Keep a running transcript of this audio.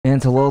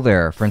And hello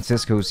there,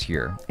 Francisco's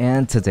here,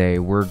 and today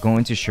we're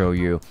going to show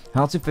you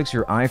how to fix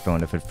your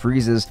iPhone if it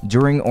freezes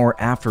during or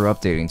after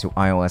updating to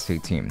iOS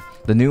 18.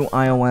 The new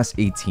iOS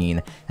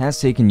 18 has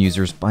taken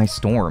users by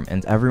storm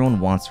and everyone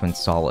wants to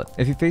install it.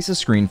 If you face a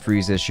screen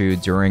freeze issue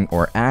during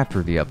or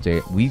after the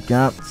update, we've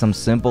got some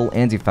simple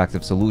and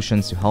effective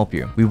solutions to help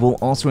you. We will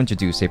also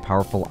introduce a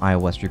powerful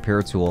iOS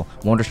repair tool,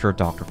 Wondershare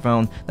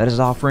Dr.Fone, that is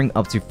offering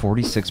up to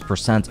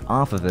 46%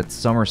 off of its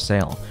summer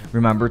sale.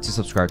 Remember to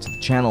subscribe to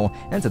the channel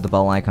and to the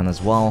bell icon as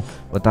well.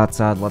 With that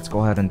said, let's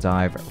go ahead and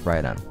dive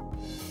right in.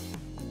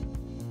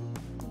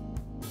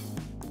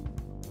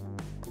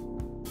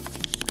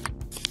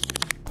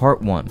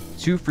 Part 1.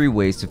 2 free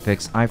ways to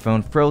fix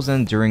iPhone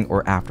frozen during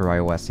or after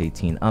iOS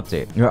 18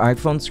 update. Your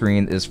iPhone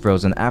screen is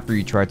frozen after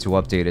you try to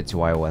update it to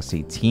iOS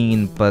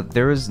 18, but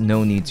there is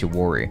no need to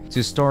worry.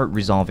 To start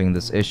resolving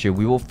this issue,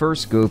 we will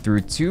first go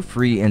through 2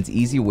 free and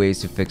easy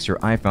ways to fix your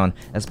iPhone,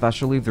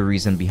 especially if the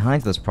reason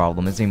behind this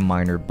problem is a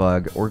minor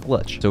bug or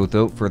glitch. So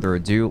without further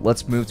ado,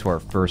 let's move to our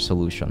first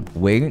solution.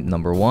 Way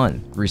number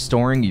 1.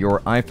 Restoring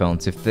your iPhone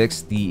to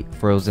fix the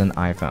frozen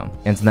iPhone.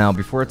 And now,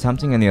 before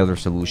attempting any other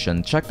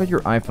solution, check that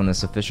your iPhone is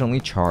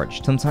sufficiently charged.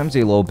 Sometimes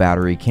a low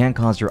battery can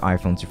cause your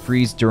iPhone to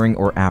freeze during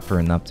or after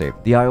an update.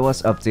 The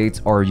iOS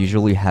updates are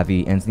usually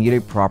heavy and need a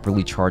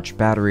properly charged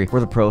battery for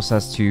the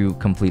process to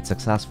complete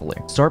successfully.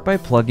 Start by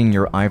plugging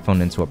your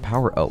iPhone into a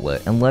power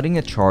outlet and letting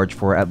it charge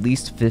for at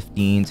least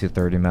 15 to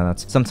 30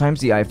 minutes. Sometimes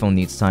the iPhone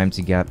needs time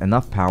to get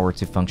enough power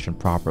to function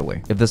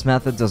properly. If this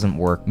method doesn't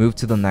work, move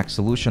to the next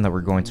solution that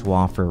we're going to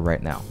offer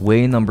right now.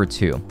 Way number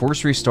 2.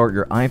 Force restart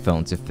your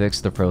iPhone to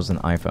fix the frozen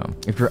iPhone.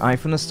 If your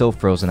iPhone is still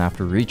frozen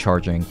after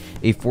recharging,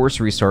 a force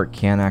restart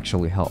can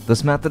actually help.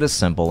 This method is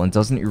simple and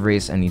doesn't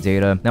erase any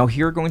data. Now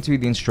here are going to be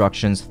the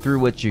instructions through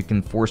which you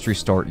can force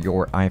restart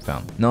your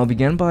iPhone. Now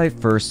begin by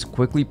first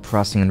quickly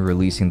pressing and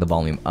releasing the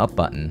volume up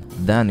button,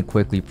 then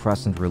quickly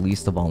press and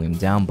release the volume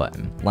down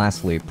button.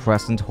 Lastly,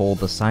 press and hold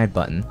the side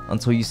button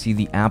until you see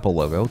the Apple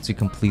logo to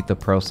complete the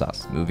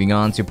process. Moving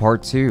on to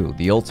part 2,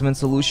 the ultimate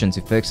solution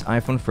to fix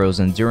iPhone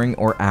frozen during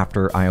or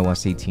after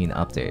iOS 18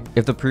 update.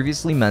 If the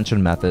previously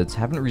mentioned methods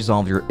haven't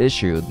resolved your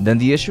issue, then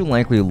the issue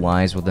likely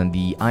lies within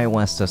the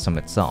iOS system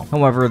itself.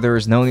 However, there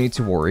is no need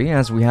to worry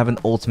as we have an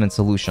ultimate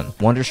solution,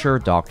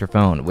 Wondershare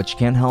Dr.Fone, which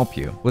can help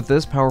you. With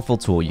this powerful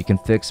tool, you can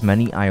fix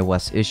many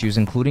iOS issues,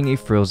 including a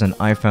frozen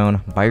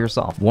iPhone, by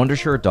yourself.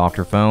 Wondershare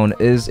Dr.Fone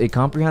is a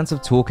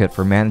comprehensive toolkit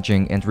for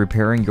managing and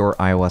repairing your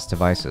iOS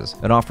devices.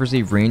 It offers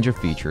a range of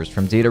features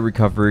from data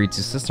recovery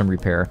to system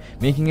repair,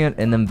 making it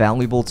an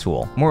invaluable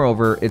tool.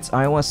 Moreover, its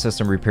iOS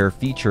system repair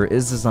feature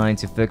is designed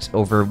to fix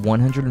over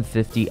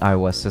 150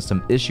 iOS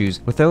system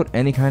issues without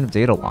any kind of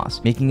data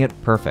loss, making it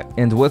perfect.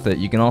 And with it,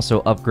 you can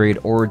also upgrade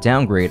or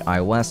downgrade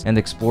iOS and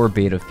explore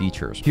beta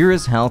features. Here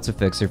is how to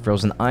fix a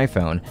frozen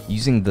iPhone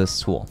using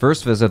this tool.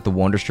 First, visit the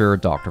Wondershare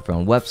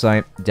Dr.Fone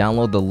website,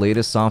 download the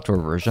latest software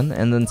version,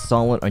 and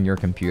install it on your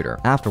computer.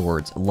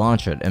 Afterwards,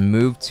 launch it and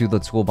move to the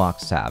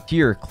Toolbox tab.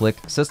 Here, click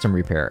System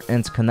Repair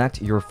and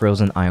connect your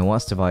frozen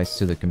iOS device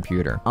to the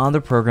computer. On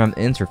the program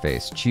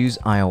interface, choose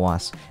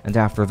iOS, and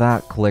after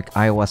that, click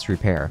iOS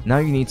Repair. Now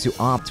you need to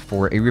opt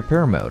for a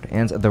repair mode,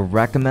 and the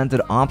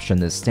recommended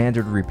option is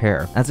Standard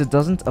Repair, as it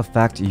doesn't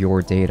affect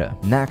your data.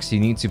 Next, you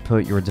need to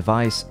put your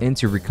device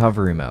into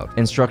recovery mode,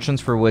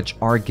 instructions for which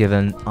are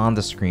given on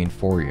the screen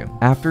for you.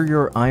 After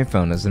your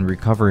iPhone is in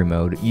recovery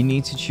mode, you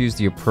need to choose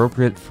the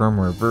appropriate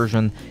firmware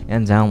version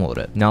and download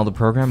it. Now the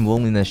program will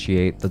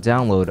initiate the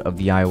download of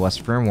the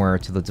iOS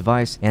firmware to the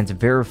device and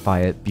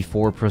verify it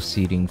before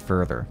proceeding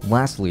further.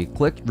 Lastly,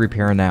 click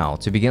Repair Now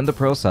to begin the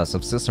process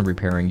of system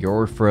repairing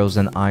your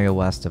frozen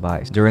iOS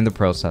device. During the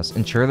process,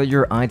 ensure that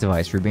your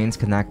iDevice remains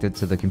connected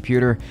to the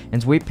computer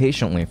and wait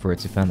patiently for it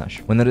to finish.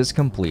 When it is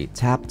complete,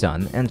 tap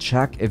Done and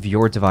check if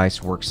your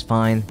device works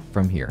fine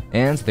from here.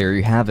 And there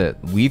you have it.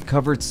 We've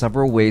covered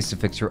several ways to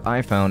fix your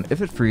iPhone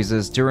if it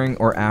freezes during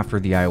or after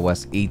the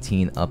iOS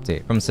 18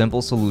 update. From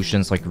simple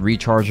solutions like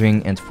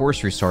recharging and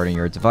force restarting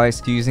your device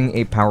to using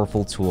a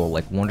powerful tool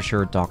like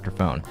Wondershare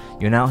Dr.Fone,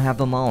 you now have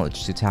the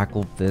knowledge to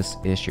tackle this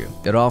issue.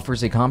 It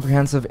offers a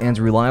comprehensive and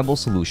reliable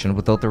solution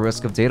without the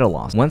risk of data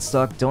loss. When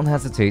stuck, don't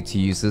hesitate to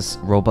use this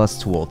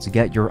robust tool to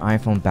get your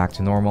iPhone back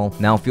to normal.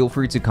 Now feel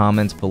free to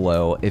comment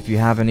below if you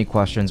have any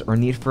questions or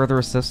need further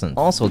assistance.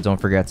 Also, don't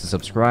forget to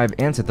subscribe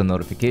and hit the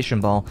notification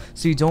bell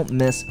so you don't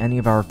miss any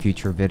of our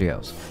future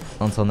videos.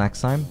 Until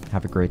next time,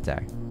 have a great day.